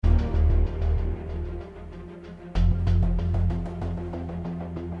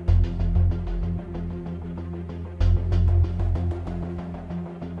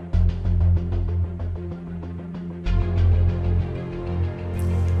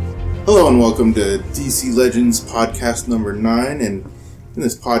Hello and welcome to DC Legends podcast number 9, and in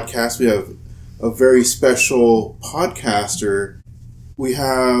this podcast we have a very special podcaster. We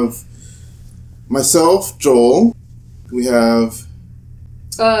have myself, Joel. We have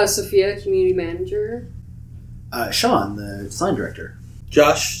Sophia, community manager. Sean, the design director.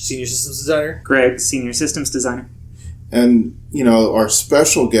 Josh, senior systems designer. Greg, senior systems designer. And, our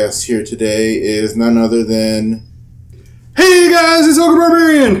special guest here today is none other than... Hey guys, it's Ogre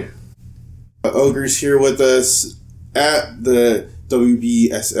Barbarian! Ogre's here with us at the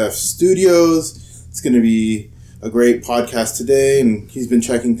WBSF studios. It's going to be a great podcast today, and he's been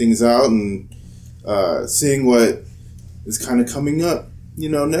checking things out and seeing what is kind of coming up,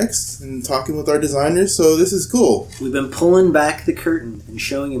 next, and talking with our designers, so this is cool. We've been pulling back the curtain and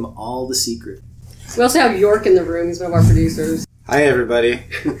showing him all the secret. We also have York in the room. He's one of our producers. Hi, everybody.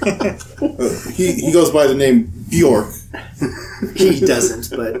 He goes by the name Bjork. He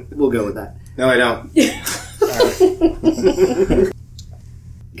doesn't, but we'll go with that. No, I don't.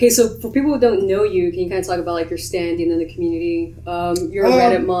 Okay, so for people who don't know you, can you kind of talk about your standing in the community? You're a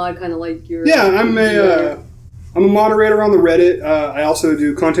Reddit mod, kind of like your... Yeah, I'm a moderator on the Reddit. I also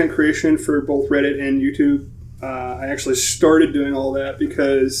do content creation for both Reddit and YouTube. I actually started doing all that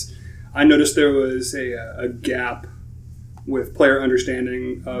because I noticed there was a gap with player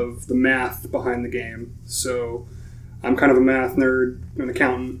understanding of the math behind the game. So I'm kind of a math nerd, an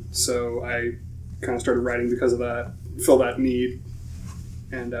accountant, so I kind of started writing because of that, fill that need,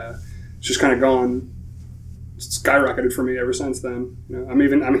 and it's just kind of gone, skyrocketed for me ever since then. I'm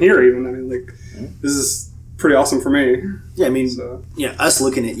here even. This is pretty awesome for me. Yeah, us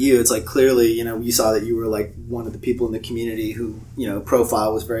looking at you, it's like clearly, you saw that you were like one of the people in the community who,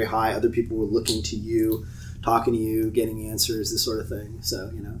 profile was very high. Other people were looking to you, talking to you, getting answers, this sort of thing.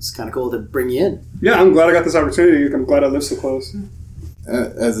 So, it's kind of cool to bring you in. Yeah, I'm glad I got this opportunity. I'm glad I live so close.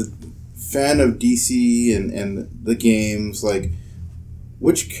 As a fan of DC and the games,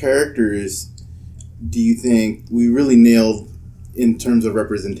 which characters do you think we really nailed in terms of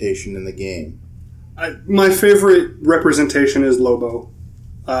representation in the game? My favorite representation is Lobo.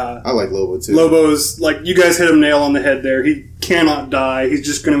 I like Lobo, too. Lobo's, you guys hit him nail on the head there. He cannot die. He's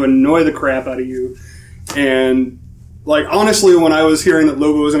just going to annoy the crap out of you. And, honestly, when I was hearing that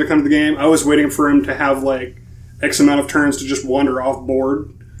Lobo was going to come to the game, I was waiting for him to have, X amount of turns to just wander off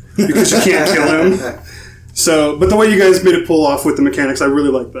board because you can't kill him. So, but the way you guys made it pull off with the mechanics, I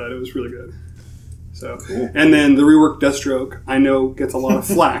really liked that. It was really good. So, cool. And then the reworked Deathstroke, I know gets a lot of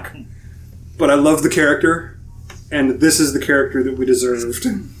flack, but I love the character, and this is the character that we deserved.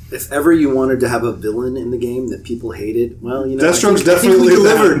 If ever you wanted to have a villain in the game that people hated, well, Deathstroke's I think we definitely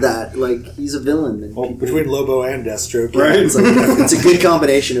delivered that. He's a villain. And between Lobo and Deathstroke. Right? It's a good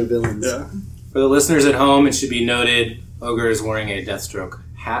combination of villains. Yeah. For the listeners at home, it should be noted, Ogre is wearing a Deathstroke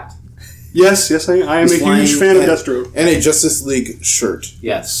hat. Yes, I am a huge fan of Deathstroke. And a Justice League shirt.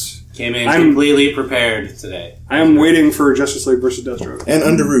 Yes. Came in completely prepared today. I am waiting for Justice League versus Deathstroke. And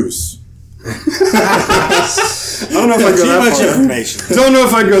Underoos. I don't know if I go that far. Too much information. Don't know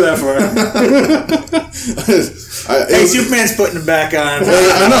if I go that far. Hey, Superman's putting it back on.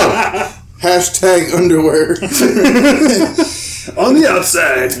 I know. Hashtag underwear. On the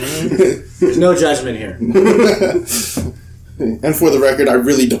outside. There's no judgment here. And for the record, I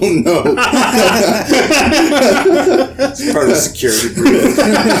really don't know. It's part of the security brief.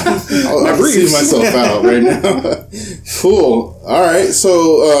 I'll see myself out right now. Cool. All right.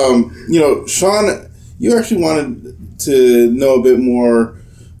 So, Sean, you actually wanted to know a bit more,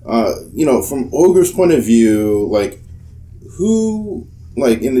 from Ogre's point of view, who,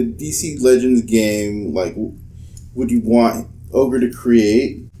 in the DC Legends game, would you want Ogre to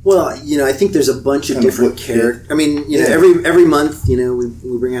create? Well, I think there's a bunch of different characters. I mean, every month, we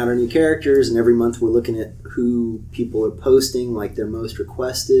bring out our new characters, and every month we're looking at who people are posting, their most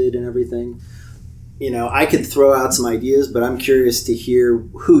requested and everything. I could throw out some ideas, but I'm curious to hear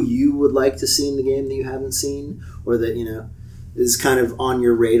who you would like to see in the game that you haven't seen, or that, is kind of on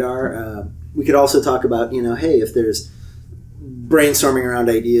your radar. We could also talk about, hey, if there's brainstorming around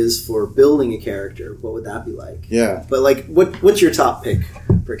ideas for building a character, what would that be like? Yeah. But what's your top pick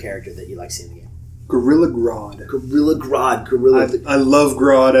for a character that you like seeing in the game? Gorilla Grodd. I love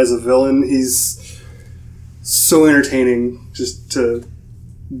Grodd as a villain. He's so entertaining just to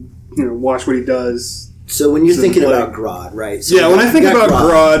watch what he does. So when you're thinking about Grodd, right? So when I think about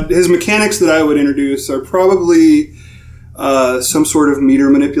Grodd, his mechanics that I would introduce are probably some sort of meter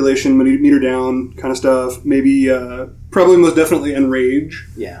manipulation, meter down kind of stuff. Maybe, probably most definitely Enrage.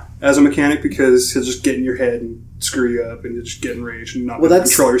 Yeah. As a mechanic, because he'll just get in your head and screw you up and you just get enraged and not Well, be able to that's-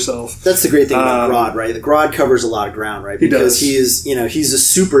 control yourself. That's the great thing about Grodd, right? The Grodd covers a lot of ground, right? He Because does. he is, he's a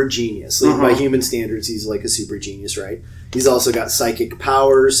super genius. Like, Uh-huh. by human standards, he's like a super genius, right? He's also got psychic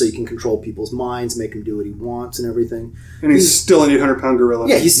powers, so he can control people's minds, make him do what he wants and everything. And he's still an 800-pound gorilla.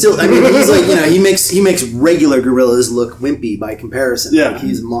 Yeah, he's still. I mean, he's like he makes regular gorillas look wimpy by comparison. Yeah. Like,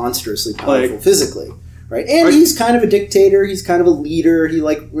 he's monstrously powerful Like- physically, right? And he's kind of a dictator. He's kind of a leader. He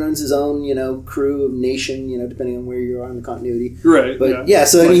like runs his own, crew of nation. Depending on where you are in the continuity. Right. But yeah,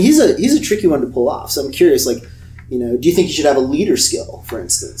 so I mean, he's a tricky one to pull off. So I'm curious, like, do you think he should have a leader skill, for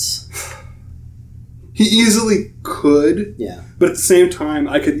instance? He easily could, Yeah. but at the same time,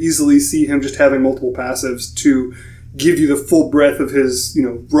 I could easily see him just having multiple passives to give you the full breadth of his,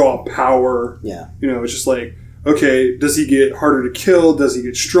 raw power. Yeah. It's just like, okay, does he get harder to kill? Does he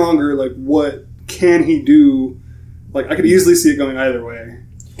get stronger? Like, what can he do? Like, I could easily see it going either way,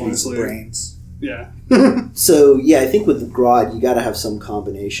 honestly. Brains. Yeah. So yeah, I think with Grodd, you got to have some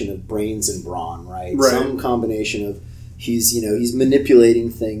combination of brains and brawn, right? Right. Some combination of he's manipulating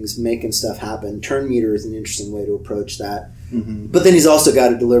things, making stuff happen. Turn meter is an interesting way to approach that. Mm-hmm. But then he's also got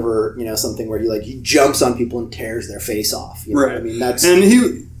to deliver, something where he jumps on people and tears their face off. Right. I mean, that's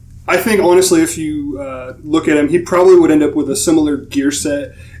And I think, honestly, if you look at him, he probably would end up with a similar gear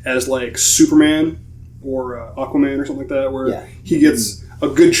set as, like, Superman or Aquaman or something like that, where Yeah. he gets a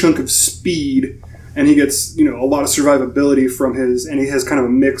good chunk of speed and he gets, a lot of survivability from and he has kind of a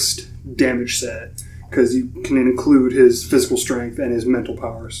mixed damage set because you can include his physical strength and his mental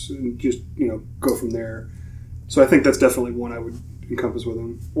powers and just, go from there. So I think that's definitely one I would encompass with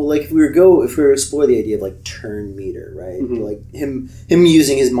him. well, like if we were to explore the idea of like turn meter, right? Mhm. Like him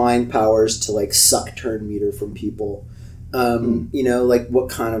using his mind powers to like suck turn meter from people. Like what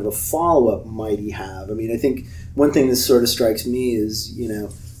kind of a follow up might he have? I mean, I think one thing that sort of strikes me is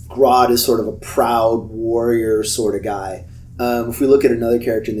Grodd is sort of a proud warrior sort of guy. If we look at another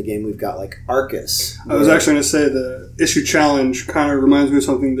character in the game, we've got like Arcus. I was actually going to say the issue challenge kind of reminds me of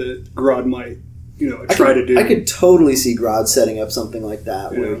something that Grodd might, try to do. I could totally see Grodd setting up something like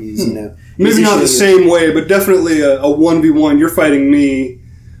that where Yeah. he's, Maybe not the issuing- same way, but definitely a 1v1. You're fighting me,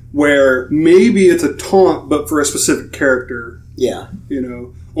 where maybe it's a taunt, but for a specific character. Yeah.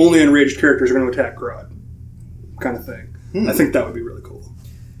 Only enraged characters are going to attack Grodd, kind of thing. I think that would be really cool.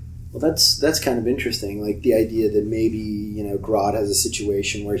 Well, that's kind of interesting. Like the idea that maybe Grodd has a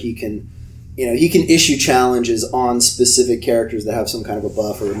situation where he can issue challenges on specific characters that have some kind of a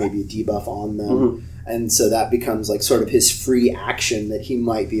buff or maybe a debuff on them, Mm-hmm. and so that becomes like sort of his free action that he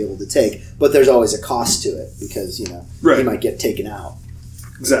might be able to take. But there's always a cost to it because he Right. might get taken out.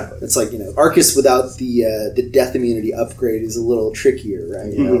 Exactly. It's like Arcus without the death immunity upgrade is a little trickier,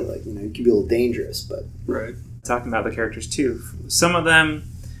 right? Mm-hmm. It can be a little dangerous, but Right. Talking about the characters too. Some of them,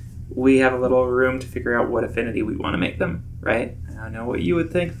 we have a little room to figure out what affinity we want to make them, right? And I know what you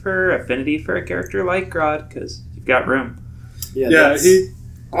would think for affinity for a character like Grodd, because you've got room. Yeah,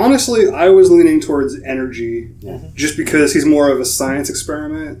 honestly, I was leaning towards energy Yeah. just because he's more of a science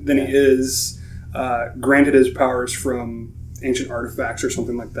experiment than he is granted his powers from ancient artifacts or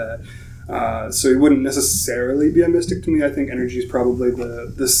something like that. So he wouldn't necessarily be a mystic to me. I think energy is probably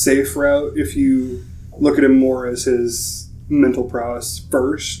the safe route if you look at him more as his mental prowess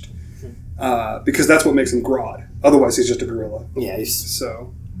first, because that's what makes him Grodd. Otherwise, he's just a gorilla. yeah,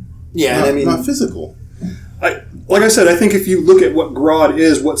 So, not physical. like I said, I think if you look at what Grodd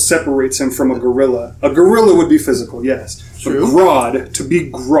is, what separates him from a gorilla would be physical, yes. True. But Grodd, to be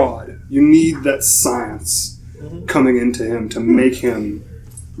Grodd, you need that science coming into him to make him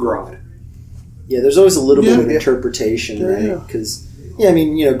Grodd. Yeah, there's always a little bit of Yeah. interpretation, Yeah, right? yeah. Because,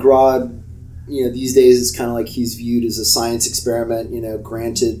 Grodd, these days it's kind of like he's viewed as a science experiment,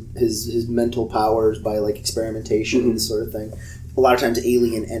 granted his mental powers by, like, experimentation, this sort of thing. A lot of times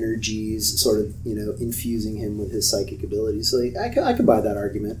alien energies sort of, infusing him with his psychic abilities. So I could buy that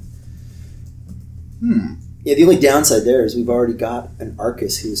argument. Yeah, the only downside there is we've already got an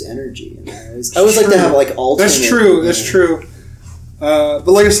Arcus who's energy. In there. I always like to have, like, alternate... That's true. That's true. But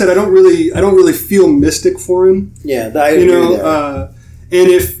like I said, I don't really feel mystic for him. Yeah, I agree there. And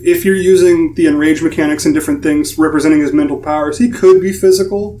if you're using the enrage mechanics and different things representing his mental powers, he could be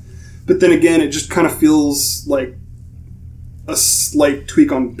physical. But then again, it just kind of feels like a slight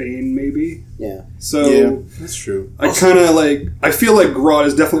tweak on Bane, maybe. Yeah. So Yeah, that's true. I feel like Grodd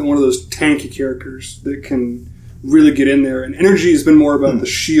is definitely one of those tanky characters that can really get in there. And energy has been more about the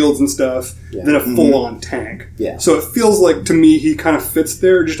shields and stuff than a full-on tank. Yeah. So it feels like, to me, he kind of fits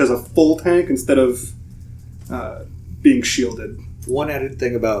there just as a full tank instead of being shielded. One added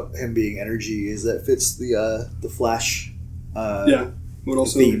thing about him being energy is that it fits the Flash would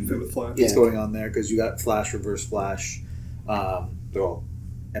also theme fit with Flash. that's going on there, because you got Flash, Reverse Flash. They're all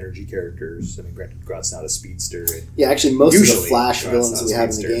energy characters. I mean, granted, Grodd's not a speedster. Yeah, actually, most of the Usually, Flash Grodd's villains not that we a have in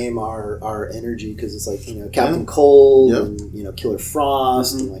the speedster. game are energy, because it's like, Captain Cold Yep. and, Killer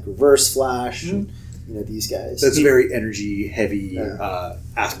Frost and, like, Reverse Flash and, these guys. That's a very energy heavy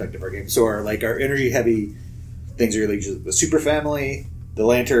aspect of our game. So our energy heavy things are like the Super Family, the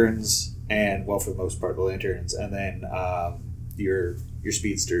Lanterns, and for the most part the Lanterns, and then your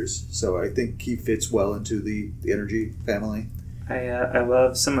speedsters. So I think he fits well into the energy family. I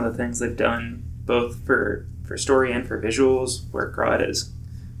love some of the things they've done both for story and for visuals, where Grodd has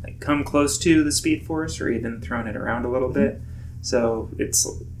like come close to the Speed Force or even thrown it around a little bit. So it's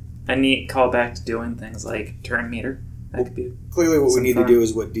a neat callback to doing things like turn meter. That could be Clearly what we some need fun. to do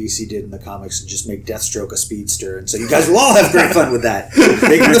is what DC did in the comics and just make Deathstroke a speedster, and so you guys will all have great fun with that.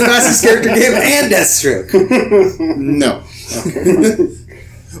 Make him the fastest character game and Deathstroke. No.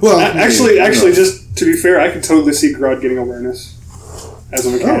 Well, Actually, just to be fair, I could totally see Grodd getting awareness as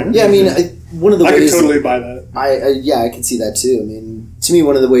a mechanic. Yeah, I mean, one of the I could ways... totally buy that. I can see that too. I mean, to me,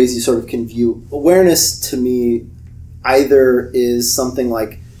 one of the ways you sort of can view awareness, to me, either is something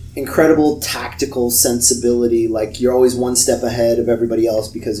like incredible tactical sensibility, like you're always one step ahead of everybody else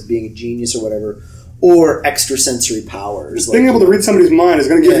because of being a genius or whatever, or extrasensory powers. Being able to read somebody's mind is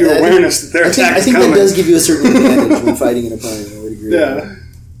going to give you awareness that their attack I is think coming. that does give you a certain advantage when fighting an opponent. I would agree with Yeah. that.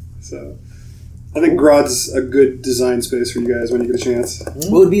 So, I think Grodd's a good design space for you guys when you get a chance.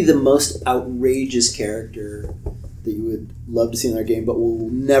 What would be the most outrageous character that you would love to see in our game, but will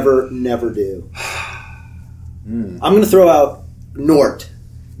never do? I'm going to throw out Nort.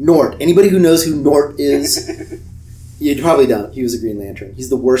 Anybody who knows who Nort is, you probably don't. He was a Green Lantern. He's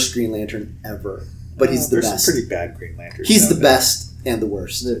the worst Green Lantern ever, but he's the There's best. some pretty bad Green Lanterns. He's the out there. best and the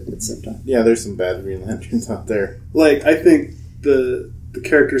worst at the same time. Yeah, there's some bad Green Lanterns out there. Like, I think the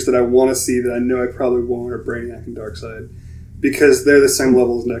characters that I want to see that I know I probably won't are Brainiac and Darkseid, because they're the same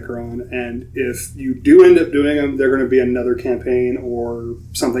level as Necron, and if you do end up doing them, they're going to be another campaign or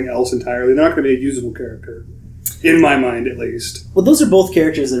something else entirely. They're not going to be a usable character, in my mind at least. Well, those are both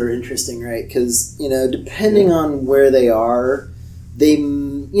characters that are interesting, right? Because, depending on where they are, they,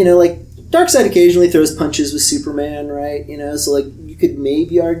 like, Darkseid occasionally throws punches with Superman, right? So, like, you could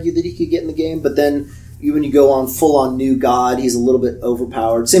maybe argue that he could get in the game, but then when you go on full-on new god, he's a little bit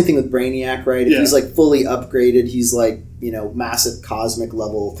overpowered. Same thing with Brainiac, right? If he's, like, fully upgraded, he's, like, massive cosmic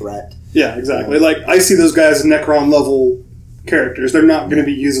level threat. Yeah, exactly. Like, I see those guys as Necron level characters. They're not going to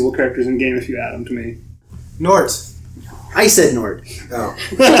be usable characters in game if you add them to me. Nort. I said Nord. Oh.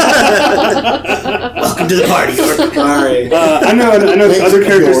 Welcome to the party, Nord. Sorry. I know other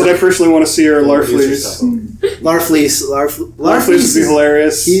characters that I personally want to see are Larfleeze. Larfleeze. Larfleeze would be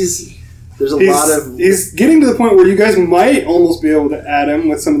hilarious. There's a lot of... He's getting to the point where you guys might almost be able to add him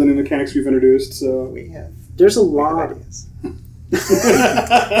with some of the new mechanics we've introduced. So There's a lot...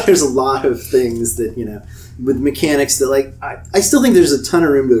 There's a lot of things that, with mechanics that, like, I still think there's a ton of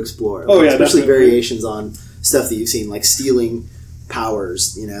room to explore. Oh, yeah, especially definitely. variations on stuff that you've seen, like stealing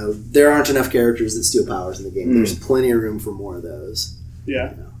powers. There aren't enough characters that steal powers in the game. There's plenty of room for more of those.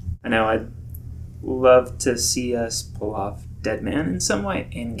 yeah. I know I'd love to see us pull off Deadman in some way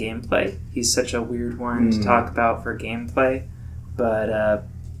in gameplay. He's such a weird one to talk about for gameplay, but I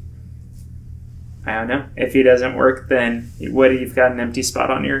don't know. If he doesn't work, then what? You've got an empty spot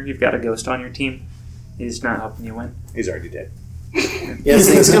you've got a ghost on your team. He's not helping you win. He's already dead. Yeah,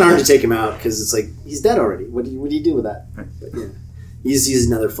 it's kind of hard to take him out because it's like he's dead already. What do you do with that? But, yeah, he's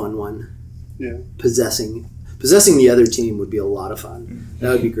another fun one. Yeah. Possessing the other team would be a lot of fun.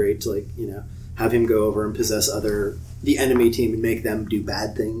 That would be great to have him go over and possess the enemy team and make them do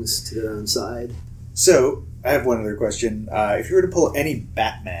bad things to their own side. So, I have one other question. If you were to pull any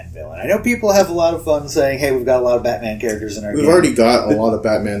Batman villain, I know people have a lot of fun saying, hey, we've got a lot of Batman characters in our game. We've already got a lot of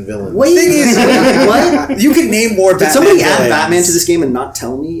Batman villains. Wait, what? You can name more Did Batman somebody villains. add Batman to this game and not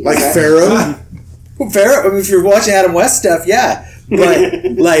tell me? Like Is that- Pharaoh? Well, Pharaoh, I mean, if you're watching Adam West stuff, yeah.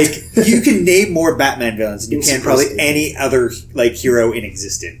 But, you can name more Batman villains than you can probably any other, hero in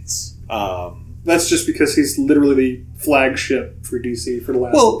existence. That's just because he's literally the flagship for DC for the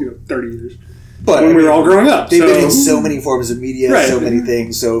last 30 years. But when we were all growing up. They've been in so many forms of media, Right. so many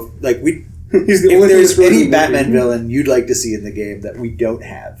things. So, he's the if only thing there's that's really any moving. Batman villain you'd like to see in the game that we don't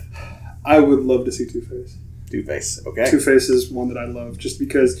have, I would love to see Two-Face. Two-Face, okay? Two-Face is one that I love just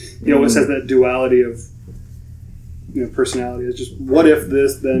because he always has that duality of personality. It's just, what if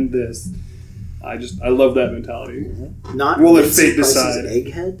this, then this? I love that mentality. Not We'll let Vincent fate Price's decide.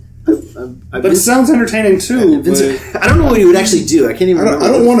 Egghead? That sounds entertaining too. Vincent, I don't know what he would actually do. I can't even remember. I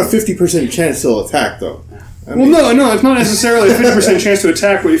don't want a 50% chance he'll attack, though. No, it's not necessarily a 50% chance to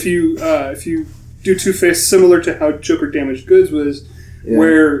attack, but if you do Two-Face similar to how Joker damaged goods was,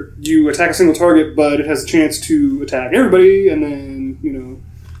 where you attack a single target, but it has a chance to attack everybody, and then,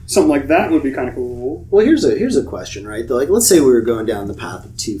 something like that would be kind of cool. Well, here's a question, right? Like, let's say we were going down the path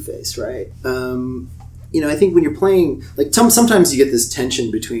of Two-Face, right? I think when you're playing, like, sometimes you get this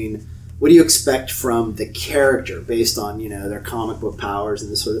tension between what do you expect from the character based on, their comic book powers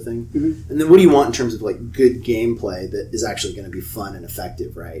and this sort of thing, and then what do you want in terms of, like, good gameplay that is actually going to be fun and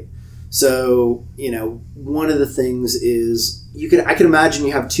effective, right? So, one of the things is I could imagine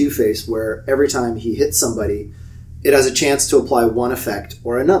you have Two-Face where every time he hits somebody, it has a chance to apply one effect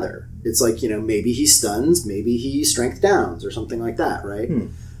or another. It's like, maybe he stuns, maybe he strength downs or something like that, right?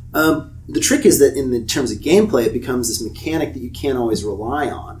 The trick is that in terms of gameplay, it becomes this mechanic that you can't always rely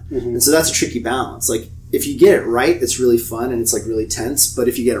on. And so that's a tricky balance. Like, if you get it right, it's really fun and it's, like, really tense. But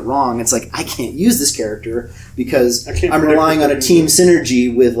if you get it wrong, it's like, I can't use this character because I'm relying on a team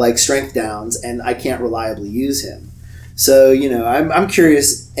synergy with, like, strength downs and I can't reliably use him. So, I'm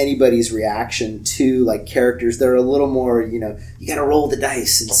curious anybody's reaction to, like, characters that are a little more, you got to roll the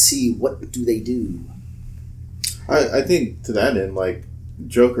dice and see what do they do. I think to that end, like,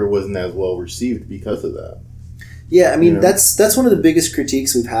 Joker wasn't as well received because of that. Yeah, I mean, that's one of the biggest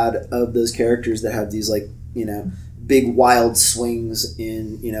critiques we've had of those characters that have these, like, big wild swings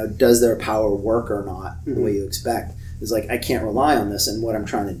in, does their power work or not the way you expect. It's like, I can't rely on this, and what I'm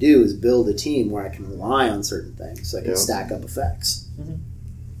trying to do is build a team where I can rely on certain things so I can stack up effects.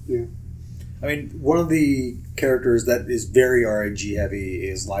 Yeah. I mean, one of the characters that is very RNG heavy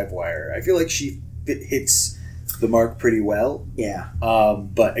is Livewire. I feel like she hits the mark pretty well. Yeah.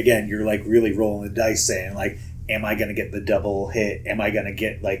 But again, you're, like, really rolling the dice saying, like, am I going to get the double hit? Am I going to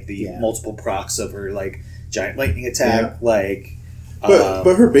get, like, the multiple procs of her, like, giant lightning attack? Yeah. Like...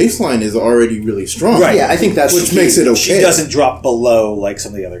 But her baseline is already really strong. Right. Yeah, I think that's... Which makes it okay. She doesn't drop below, like,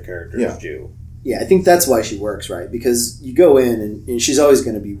 some of the other characters do. Yeah, I think that's why she works, right? Because you go in and she's always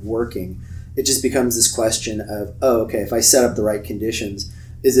going to be working. It just becomes this question of, if I set up the right conditions,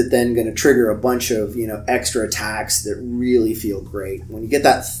 is it then going to trigger a bunch of, extra attacks that really feel great? When you get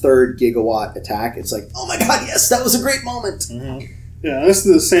that third gigawatt attack, it's like, oh my god, yes, that was a great moment. Mm-hmm. Yeah, this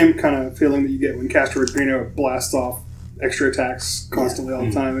is the same kind of feeling that you get when Castor Regrino blasts off extra attacks constantly all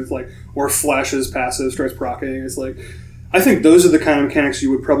the time. It's like, or Flash's passive starts proccing. It's like, I think those are the kind of mechanics you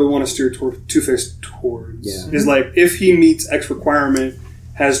would probably want to steer Two-Face towards. Yeah. Is like, if he meets X requirement,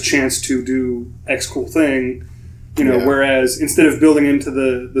 has chance to do X cool thing, whereas instead of building into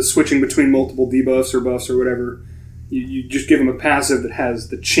the switching between multiple debuffs or buffs or whatever, you just give him a passive that has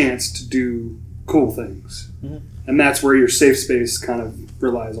the chance to do cool things. Mm-hmm. And that's where your safe space kind of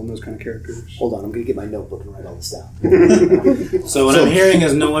relies on those kind of characters. Hold on, I'm going to get my notebook and write all this down. So what I'm hearing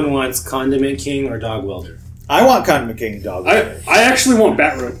is no one wants Condiment King or Dog Welder. I want Condiment King and Dog Welder. I actually want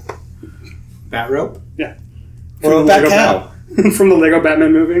Bat Rope. Bat Rope? Yeah. Or Bat Cow. From the Lego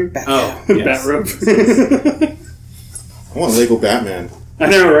Batman movie. Oh, yes. Bat Rope. I want Lego Batman. I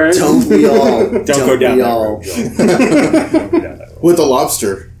know, right? Don't we all? Don't go down that road, Joel. With the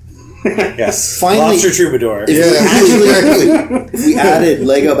lobster. Yes. Finally, Lobster Troubadour. If we added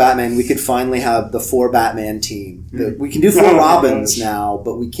Lego Batman, we could finally have the 4 Batman team. We can do 4 Robins now,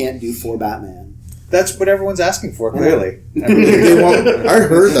 but we can't do 4 Batman. That's what everyone's asking for, clearly. I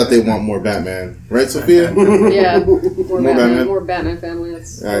heard that they want more Batman. Right, Sophia? Yeah. More Batman. More Batman family.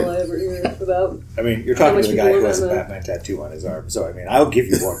 That's all I ever hear about. I mean, you're talking to the guy who has a Batman tattoo on his arm, so I mean, I'll give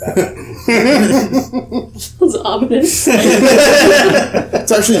you more Batman. That's ominous.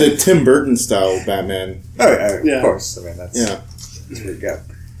 It's actually the Tim Burton style Batman. Oh, yeah, of course. I mean, that's where you go.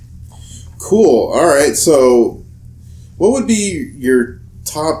 Cool. All right. So, what would be your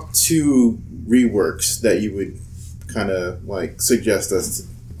top 2 reworks that you would kind of like suggest us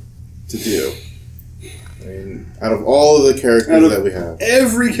to do? I mean, out of all of the characters that we have,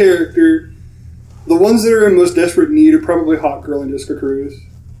 every character, the ones that are in most desperate need are probably Hawk Girl and Disco Cruise.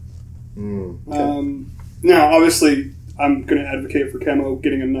 Okay. Now, obviously, I'm going to advocate for Camo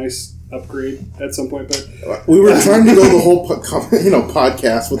getting a nice upgrade at some point, but we were trying to go the whole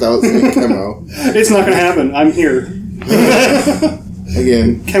podcast without saying Camo. It's not going to happen. I'm here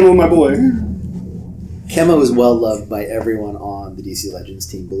again. Camo, my boy. Camo is well loved by everyone on the DC Legends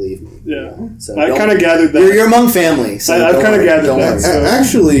team, believe me. Yeah. So I kind of gathered that. You're among family. So I've kind of gathered that. So.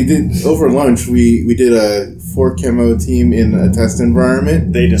 Actually, over lunch, we did a 4 Camo team in a test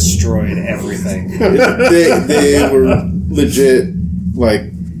environment. They destroyed everything. They were legit, like,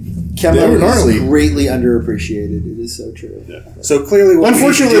 Chemo They were is gnarly. greatly underappreciated. It is so true. So clearly, what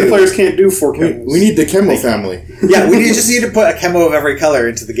Unfortunately, we the need to players can't do 4 chemos. We need the Chemo family. do, just need to put a chemo of every color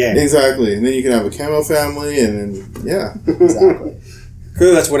into the game. Exactly. And then you can have a Chemo family, and then, yeah, Exactly.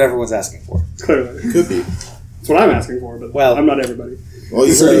 Clearly, that's what everyone's asking for. Clearly. could be. That's what I'm asking for, but Well- I'm not everybody. Well,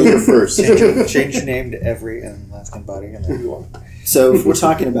 you heard it here first. Change your name to every and last name body, and there you are. So if we're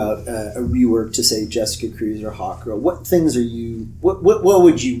talking about a rework to say Jessica Cruz or Hawkgirl, what things are you? What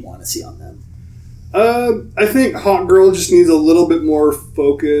would you want to see on them? I think Hawkgirl just needs a little bit more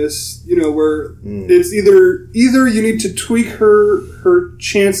focus. You know, where Mm. it's either you need to tweak her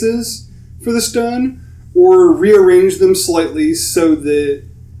chances for the stun, or rearrange them slightly so that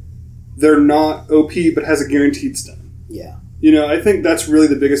they're not OP but has a guaranteed stun. Yeah. You know, I think that's really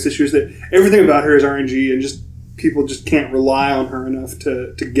the biggest issue is that everything about her is RNG, and just people just can't rely on her enough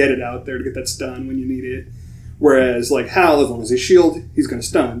to get it out there to get that stun when you need it. Whereas, like Hal, as long as he's shield, he's going to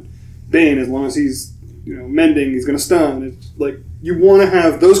stun. Bane, as long as he's mending, he's going to stun. It's like you want to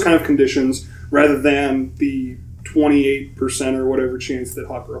have those kind of conditions rather than the 28% or whatever chance that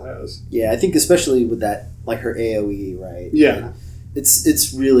Hawkgirl has. Yeah, I think especially with that, like her AOE, right? Yeah. Like,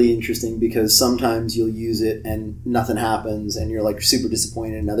 it's really interesting because sometimes you'll use it and nothing happens and you're like super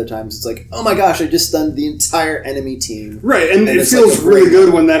disappointed, and other times it's like, oh my gosh, I just stunned the entire enemy team. Right, and it it's feels like a really great-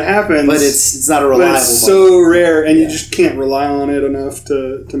 good when that happens. But it's not a but reliable it's so rare, and Yeah. you just can't rely on it enough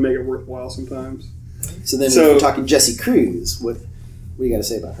to make it worthwhile sometimes. So then So- if we're talking Jessie Cruz, what do you got to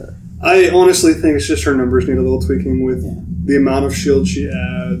say about her? I honestly think it's just her numbers need a little tweaking with Yeah. the amount of shield she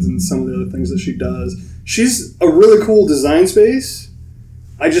adds and some of the other things that she does. She's a really cool design space.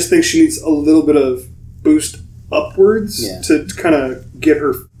 I just think she needs a little bit of boost upwards Yeah. to kind of get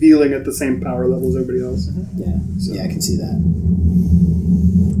her feeling at the same power level as everybody else. Yeah, So- yeah, I can see that.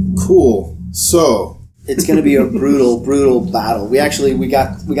 Cool. So, It's going to be a brutal battle. We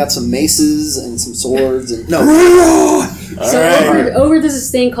got some maces and some swords and So over there's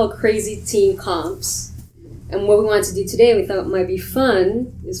this thing called Crazy Team Comps. And what we wanted to do today, we thought might be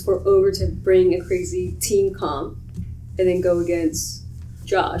fun, is for Over to bring a crazy team comp and then go against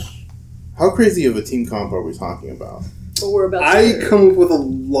Josh. how crazy of a team comp are we talking about? What we're about to I do. come up with a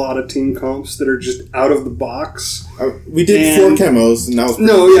lot of team comps that are just out of the box. We did And- 4 chemos, and that was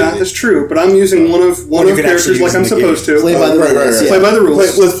No, pretty yeah, easy. that's true. But I'm using one of you can characters actually like use I'm in the game. supposed to. play by the Right, rules. right. Yeah. Play by the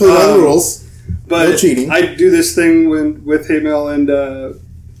rules. Let's play by the Um, rules. But No cheating. I do this thing with Hate Mail, and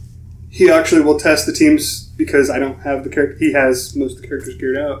he actually will test the teams because I don't have the character. He has most of the characters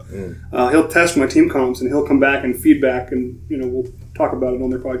geared out. He'll test my team comps, and he'll come back and feedback, and we'll talk about it on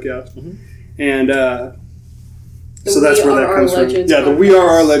their podcast. And The so that's We where Are that Our comes from. Legends Yeah, the We Are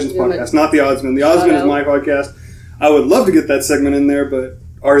Our Legends Yeah, podcast, not the Oddsman. The Oddsman is out. my podcast. I would love to get that segment in there, but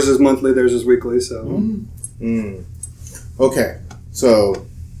ours is monthly, theirs is weekly. So Okay, so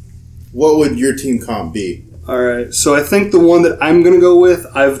what would your team comp be? all right, so I think the one that I'm going to go with,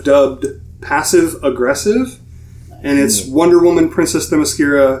 I've dubbed Passive Aggressive, and it's Wonder Woman, Princess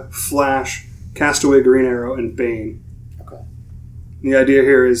Themyscira, Flash, Castaway, Green Arrow, and Bane. Okay. The idea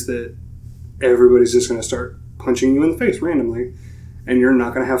here is that everybody's just going to start punching you in the face randomly, and you're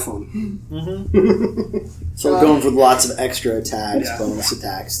not going to have fun. So we're going for lots of extra attacks, Yeah. bonus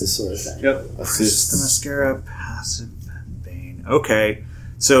attacks, this sort of thing. Yep. The Assists. mascara, passive, Bane. Okay,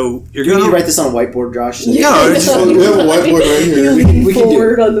 so you're You going need to to write this on a whiteboard, Josh. No, it's just- We have a whiteboard right here. You're We leaning can do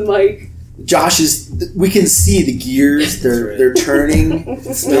forward on the mic. Josh is. We can see the gears. They're turning.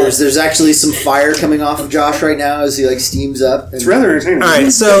 There's actually some fire coming off of Josh right now as he like steams up. It's rather entertaining. All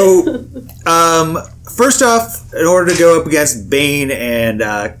right, so first off, in order to go up against Bane and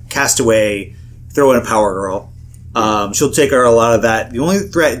Castaway, throw in a Power Girl. She'll take her a lot of that. The only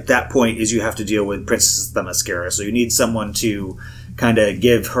threat at that point is you have to deal with Princess Themyscira, so you need someone to kind of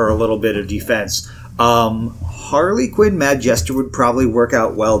give her a little bit of defense. Harley Quinn Mad Jester would probably work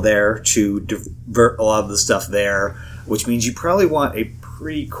out well there to divert a lot of the stuff there, which means you probably want a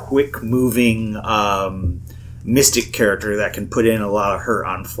pretty quick moving mystic character that can put in a lot of hurt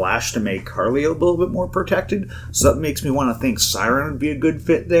on Flash to make Harley a little bit more protected. So that makes me want to think Siren would be a good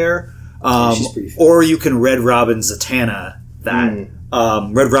fit there. She's pretty fit. Or you can Red Robin Zatanna that.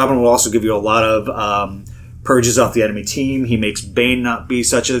 Red Robin will also give you a lot of purges off the enemy team. He makes Bane not be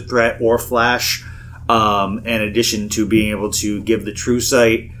such a threat, or Flash, in addition to being able to give the True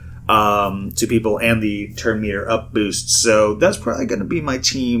Sight to people and the turn meter up boost. So that's probably going to be my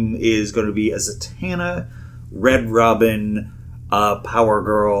team, is going to be a Zatanna, Red Robin, Power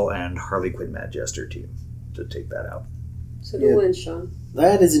Girl, and Harley Quinn Mad Jester team to take that out. So who wins, Sean?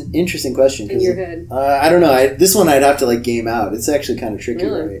 That is an interesting question. In your head. I don't know. This one I'd have to like game out. It's actually kind of tricky,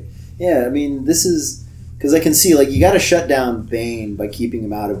 Really? right? Yeah, I mean, this is Because I can see, like, you got to shut down Bane by keeping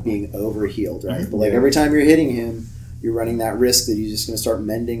him out of being overhealed, right? But, like, every time you're hitting him, you're running that risk that he's just going to start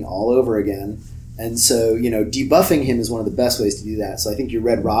mending all over again. And so, debuffing him is one of the best ways to do that. So I think your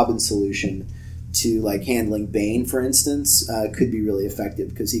Red Robin solution to, like, handling Bane, for instance, could be really effective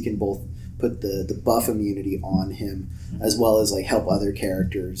because he can both put the buff immunity on him as well as, like, help other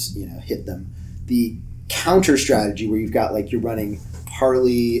characters, hit them. The counter strategy where you've got, like, you're running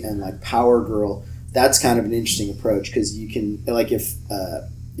Harley and, like, Power Girl, that's kind of an interesting approach because you can, like, if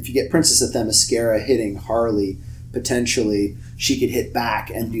you get Princess of Themyscira hitting Harley, potentially she could hit back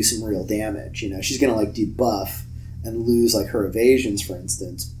and do some real damage. She's going to, like, debuff and lose, like, her evasions, for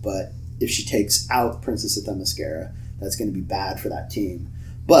instance, but if she takes out Princess of Themyscira, that's going to be bad for that team.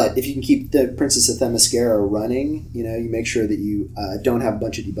 But if you can keep the Princess of Themyscira running, you make sure that you don't have a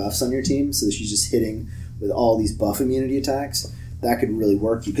bunch of debuffs on your team so that she's just hitting with all these buff immunity attacks. That could really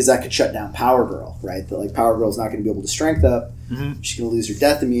work you because that could shut down Power Girl, right? That, like, Power Girl's not going to be able to strength up. She's going to lose her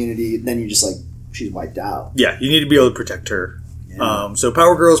death immunity. Then you're just like, she's wiped out. Yeah, you need to be able to protect her. Yeah. So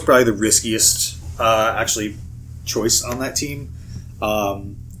Power Girl is probably the riskiest, actually, choice on that team.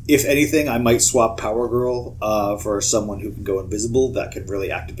 If anything, I might swap Power Girl for someone who can go invisible. That can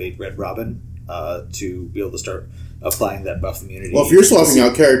really activate Red Robin to be able to start applying that buff immunity. Well, if you're swapping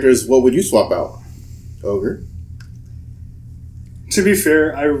out characters, what would you swap out? Ogre? To be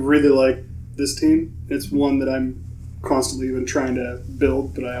fair, I really like this team. It's one that I'm constantly even trying to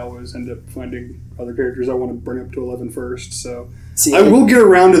build, but I always end up finding other characters I want to bring up to 11 first. So I will get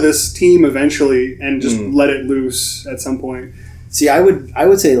around to this team eventually and just let it loose at some point. See, I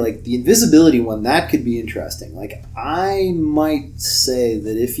would say, like, the invisibility one, that could be interesting. Like, I might say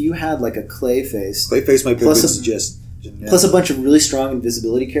that if you had, like, a Clayface might be a good suggestion. Yeah. Plus a bunch of really strong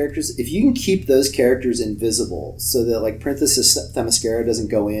invisibility characters, if you can keep those characters invisible so that, like, Princess Themyscira doesn't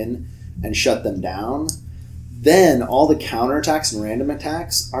go in and shut them down, then all the counterattacks and random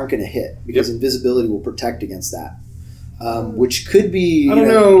attacks aren't going to hit because invisibility will protect against that. Which could be... I don't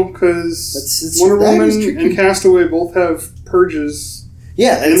know, because Wonder Woman and Castaway both have purges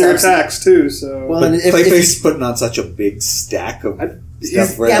in their attacks, too. So. Well, but Clayface is putting on such a big stack of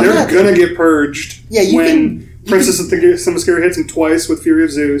stuff. They're going to get purged when Princess of Themyscira hits him twice with Fury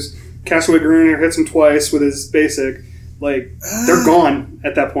of Zeus. Castaway Greener hits him twice with his basic. Like, they're gone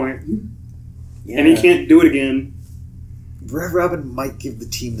at that point. Yeah. And he can't do it again. Red Robin might give the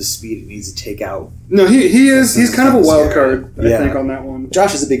team the speed it needs to take out. No, he is. He's kind of a wild card, I think, on that one.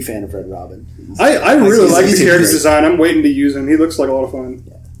 Josh is a big fan of Red Robin. I really like the character design. I'm waiting to use him. He looks like a lot of fun.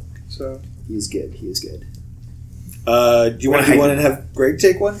 Yeah. So he's good. He is good. Do you want to have Greg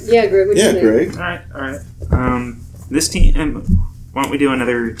take one? Yeah, Greg. Greg. All right. This team. Why don't we do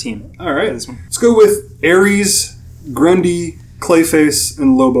another team? All right. This one. Let's go with Ares, Grundy, Clayface,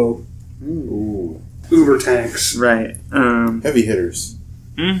 and Lobo. Ooh. Uber tanks. Right. Heavy hitters.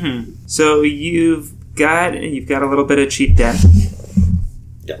 Mm-hmm. So you've got a little bit of cheap death.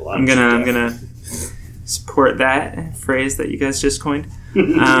 I'm gonna support that phrase that you guys just coined.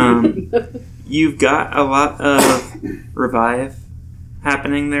 You've got a lot of revive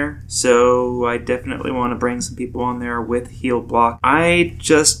happening there, so I definitely want to bring some people on there with heal block. I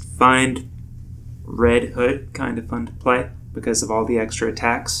just find Red Hood kind of fun to play because of all the extra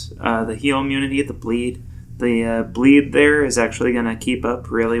attacks. The heal immunity, the bleed. The bleed there is actually going to keep up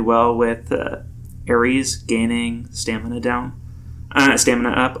really well with Ares gaining stamina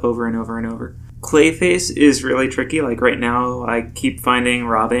up over and over and over. Clayface is really tricky. Like right now, I keep finding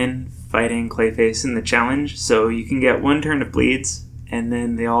Robin fighting Clayface in the challenge, so you can get one turn of bleeds, and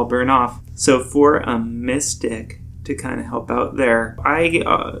then they all burn off. So for a Mystic to kind of help out there, I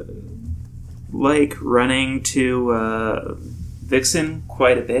like running to Vixen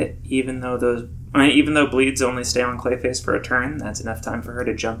quite a bit, even though bleeds only stay on Clayface for a turn. That's enough time for her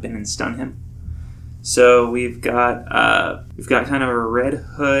to jump in and stun him. So we've got kind of a Red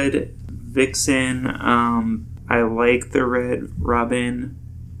Hood Vixen. I like the Red Robin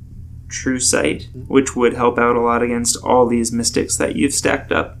True Sight, which would help out a lot against all these Mystics that you've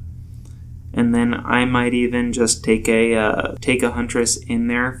stacked up. And then I might even just take a Huntress in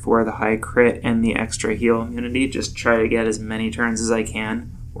there for the high crit and the extra heal immunity. Just try to get as many turns as I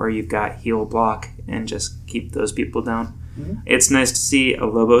can where you've got heal block and just keep those people down. Mm-hmm. It's nice to see a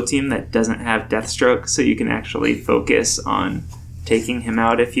Lobo team that doesn't have Deathstroke, so you can actually focus on taking him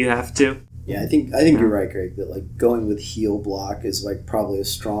out if you have to. Yeah, I think you're right, Greg, that like going with heal block is like probably a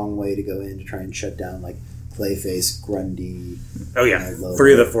strong way to go in to try and shut down like Clayface, Grundy. Oh yeah,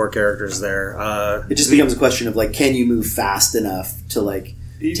 3 of the 4 characters there. It just becomes a question of like, can you move fast enough to like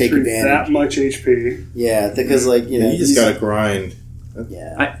take advantage? That much HP. Yeah, because like you just gotta grind.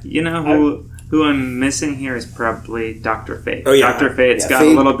 Yeah, Who I'm missing here is probably Dr. Fate. Oh, yeah. Dr. Fate's got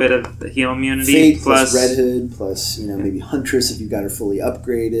Fate, a little bit of the heal immunity. Fate plus Red Hood plus maybe Huntress if you got her fully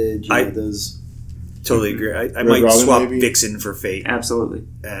upgraded. You know, those. Totally agree. I Red might Robin, swap maybe? Vixen for Fate. Absolutely.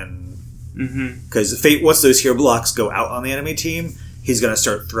 And Mm-hmm. because Fate, once those hero blocks go out on the enemy team, he's going to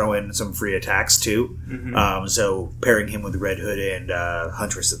start throwing some free attacks too. Mm-hmm. So pairing him with Red Hood and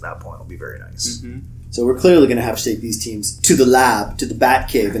Huntress at that point will be very nice. Mm-hmm. So we're clearly going to have to take these teams to the lab, to the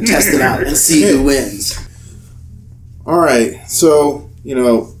Batcave, and test them out and see who wins. All right, so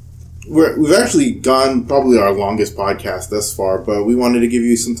we've actually gone probably our longest podcast thus far, but we wanted to give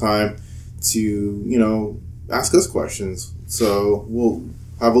you some time to ask us questions. So we'll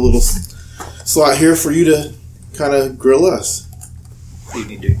have a little slot here for you to kind of grill us. You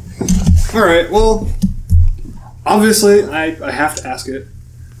need to. All right. Well, obviously, I have to ask it.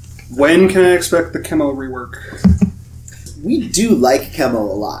 When can I expect the Chemo rework? We do like Chemo a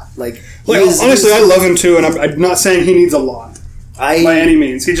lot. Honestly, I love him too, and I'm not saying he needs a lot by any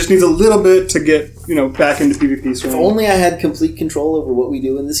means. He just needs a little bit to get back into PvP. If only I had complete control over what we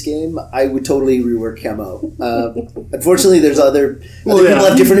do in this game, I would totally rework Chemo. Unfortunately, there's other people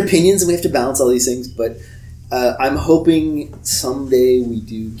have different opinions, and we have to balance all these things. But I'm hoping someday we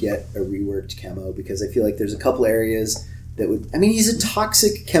do get a reworked Chemo because I feel like there's a couple areas that would. I mean, he's a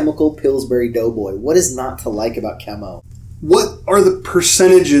toxic chemical Pillsbury doughboy. What is not to like about Chemo? What are the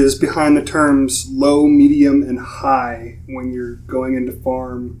percentages behind the terms low, medium, and high when you're going into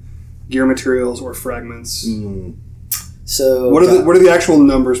farm gear materials or fragments? So what are the actual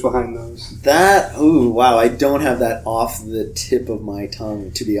numbers behind those? I don't have that off the tip of my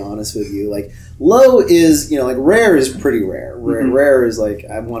tongue, to be honest with you. Like low is rare is pretty rare. Rare is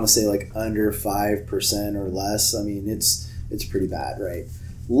I want to say under 5% or less. I mean it's pretty bad, right?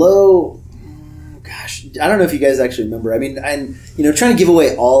 Low. Gosh, I don't know if you guys actually remember. I mean, I'm trying to give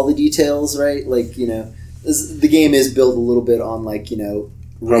away all the details, right? The game is built a little bit on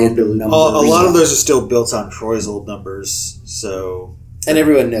random numbers. A lot of those are still built on Troy's old numbers, so. And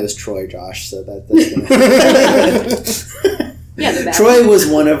everyone knows Troy, Josh, so that's Yeah, Troy was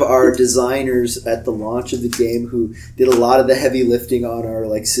one of our designers at the launch of the game who did a lot of the heavy lifting on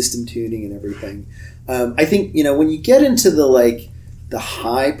our system tuning and everything. I think when you get into the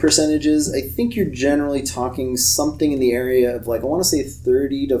high percentages, I think you're generally talking something in the area of I want to say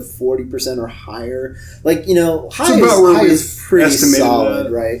 30 to 40% or higher. High is pretty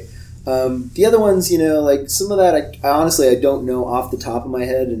solid, right? The other ones, some of that, I honestly I don't know off the top of my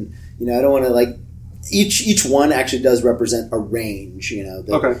head, and I don't want to each one actually does represent a range.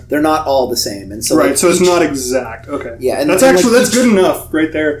 Okay. They're not all the same, and so right. So it's not exact. Okay. Yeah, and that's good enough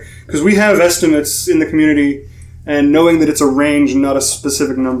right there because we have estimates in the community. And knowing that it's a range and not a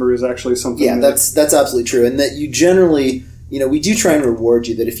specific number is actually something. Yeah, that's absolutely true. And that you generally, we do try and reward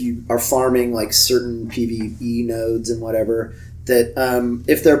you that if you are farming certain PvE nodes and whatever, that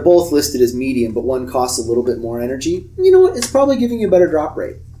if they're both listed as medium, but one costs a little bit more energy, you know what? It's probably giving you a better drop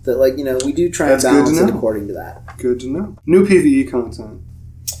rate. That we do try and balance it according to that. Good to know. New PvE content.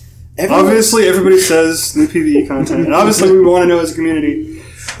 Obviously, everybody says new PvE content, and obviously we want to know as a community.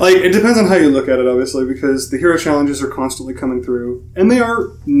 It depends on how you look at it, obviously, because the hero challenges are constantly coming through, and they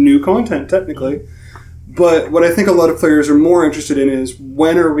are new content, technically. But what I think a lot of players are more interested in is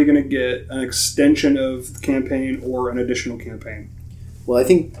when are we going to get an extension of the campaign or an additional campaign? Well, I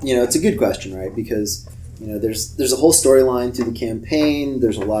think, it's a good question, right? Because, there's a whole storyline through the campaign.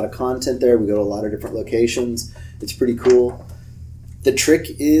 There's a lot of content there. We go to a lot of different locations. It's pretty cool. The trick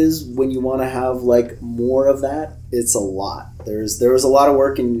is when you want to have more of that, it's a lot. There was a lot of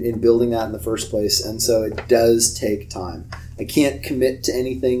work in building that in the first place, and so it does take time. I can't commit to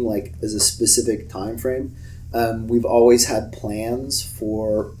anything as a specific time frame. We've always had plans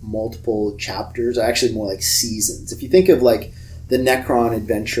for multiple chapters, actually more like seasons. If you think of the Necron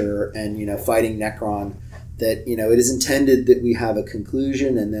adventure and fighting Necron, that it is intended that we have a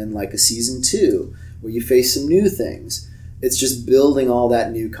conclusion and then a season 2 where you face some new things. It's just building all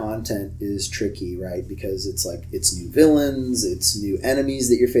that new content is tricky, right? Because it's new villains, it's new enemies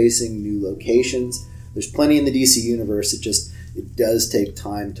that you're facing, new locations. There's plenty in the DC universe. It does take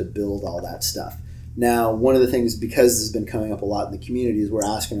time to build all that stuff. Now, one of the things, because this has been coming up a lot in the community, is we're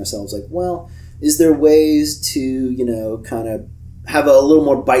asking ourselves, is there ways to, kind of have a little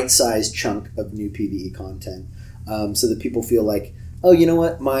more bite-sized chunk of new PvE content so that people feel oh, you know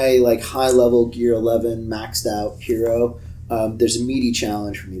what, my high-level Gear 11 maxed out hero, there's a meaty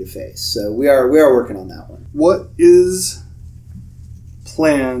challenge for me to face. So we are working on that one. What is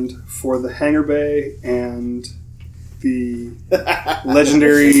planned for the Hangar Bay and the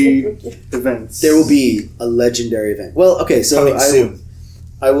legendary events? There will be a legendary event. Well, okay, so coming soon.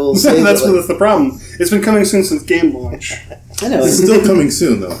 I will say that's the problem. It's been coming soon since game launch. I know It's still coming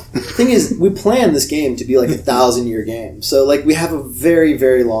soon, though. The thing is, we plan this game to be like a 1,000-year game, so like we have a very,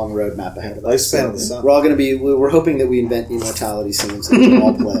 very long roadmap ahead of us. Lifespan of the sun. We're all going to be. We're hoping that we invent immortality soon, so we can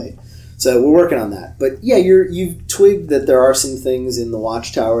all play. So we're working on that. But yeah, you've twigged that there are some things in the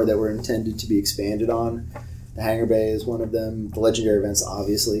Watchtower that were intended to be expanded on. The Hangar Bay is one of them. The legendary events,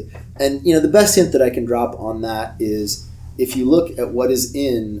 obviously, and the best hint that I can drop on that is if you look at what is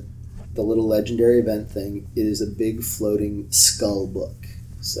in the little legendary event thing, it is a big floating skull book.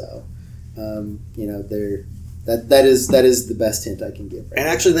 So, that is the best hint I can give. Right And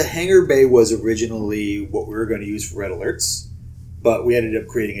now. actually, the Hangar Bay was originally what we were going to use for red alerts, but we ended up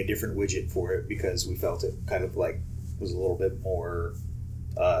creating a different widget for it because we felt it kind of like was a little bit more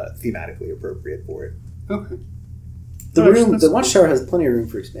thematically appropriate for it. Okay. The Watchtower has plenty of room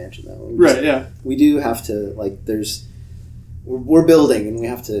for expansion, though. Right, yeah. We do have to, we're building, and we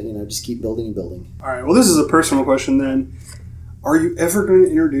have to, just keep building and building. All right. Well, this is a personal question then. Are you ever going to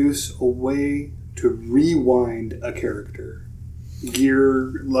introduce a way to rewind a character?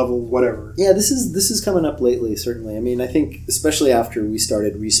 Gear, level, whatever. Yeah, this is coming up lately, certainly. I mean, I think especially after we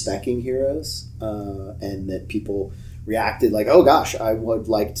started respecking heroes, and that people reacted like, oh gosh, I would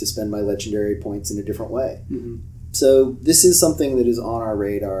like to spend my legendary points in a different way. Mm-hmm. So this is something that is on our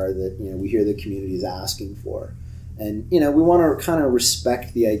radar that we hear the community is asking for. And, we want to kind of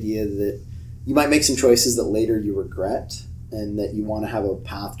respect the idea that you might make some choices that later you regret and that you want to have a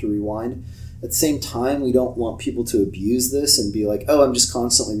path to rewind. At the same time, we don't want people to abuse this and be like, oh, I'm just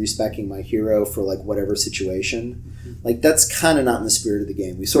constantly respecking my hero for, whatever situation. That's kind of not in the spirit of the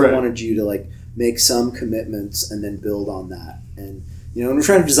game. We sort of wanted you to, make some commitments and then build on that. And, when we're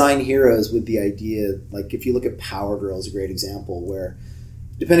trying to design heroes with the idea, if you look at Power Girl is a great example where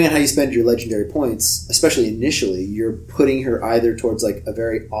depending on how you spend your legendary points, especially initially, you're putting her either towards a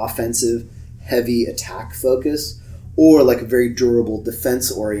very offensive, heavy attack focus or a very durable,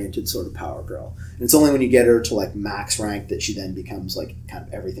 defense-oriented sort of Power Girl. And it's only when you get her to max rank that she then becomes kind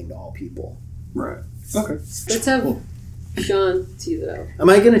of everything to all people. Right. Okay. Let's have Sean tease it out. Am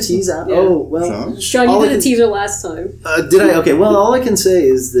I going to tease out? Yeah. Oh, well. Sean, you did a teaser last time. Did I? Okay, well, all I can say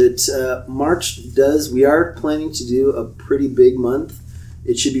is that March we are planning to do a pretty big month.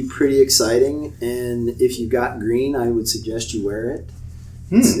 It should be pretty exciting, and if you've got green, I would suggest you wear it.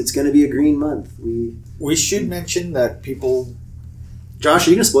 It's going to be a green month. We should mention that people... Josh,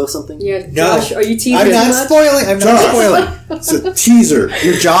 are you going to spoil something? Yeah, No. Josh, are you teasing I'm not much? spoiling. I'm not spoiling. It's a teaser.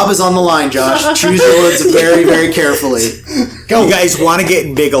 Your job is on the line, Josh. Choose your words very, very carefully. You guys want to get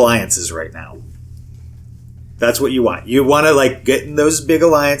in big alliances right now. That's what you want. You want to get in those big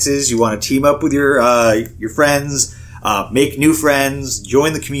alliances. You want to team up with your friends, make new friends,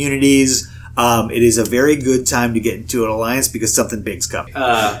 join the communities. It is a very good time to get into an alliance because something big's coming.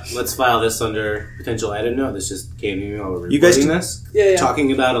 Let's file this under potential edit note. This just came to me while we were You guys recording this. Yeah.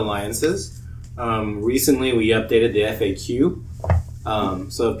 Talking about alliances. Recently, we updated the FAQ.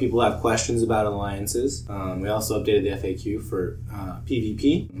 So if people have questions about alliances, we also updated the FAQ for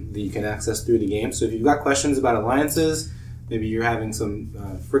PvP that you can access through the game. So if you've got questions about alliances, maybe you're having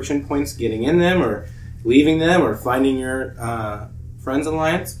some friction points getting in them or leaving them or finding your friend's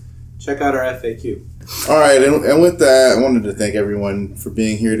alliance, check out our FAQ. All right, and with that, I wanted to thank everyone for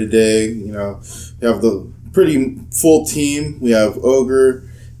being here today. We have the pretty full team. We have Ogre.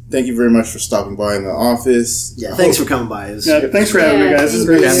 Thank you very much for stopping by in the office. Yeah, thanks for coming by. Thanks for having me, guys. This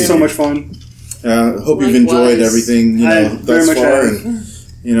has been so much fun. Hope you've enjoyed everything thus far.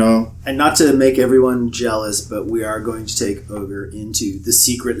 And not to make everyone jealous, but we are going to take Ogre into the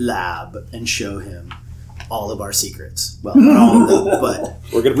secret lab and show him all of our secrets. Well, not all of them, but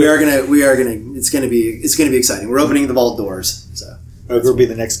it's gonna be exciting. We're opening the vault doors, so Ogre will be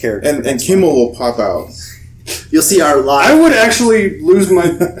the next character. And Kimmel will pop out. You'll see our live. I would actually lose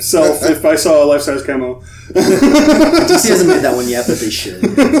myself if I saw a life-size camo. DC hasn't made that one yet, but they should.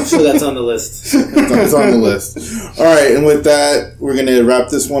 I'm sure that's on the list. It's on the list. All right, and with that, we're going to wrap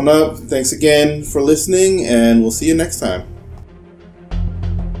this one up. Thanks again for listening, and we'll see you next time.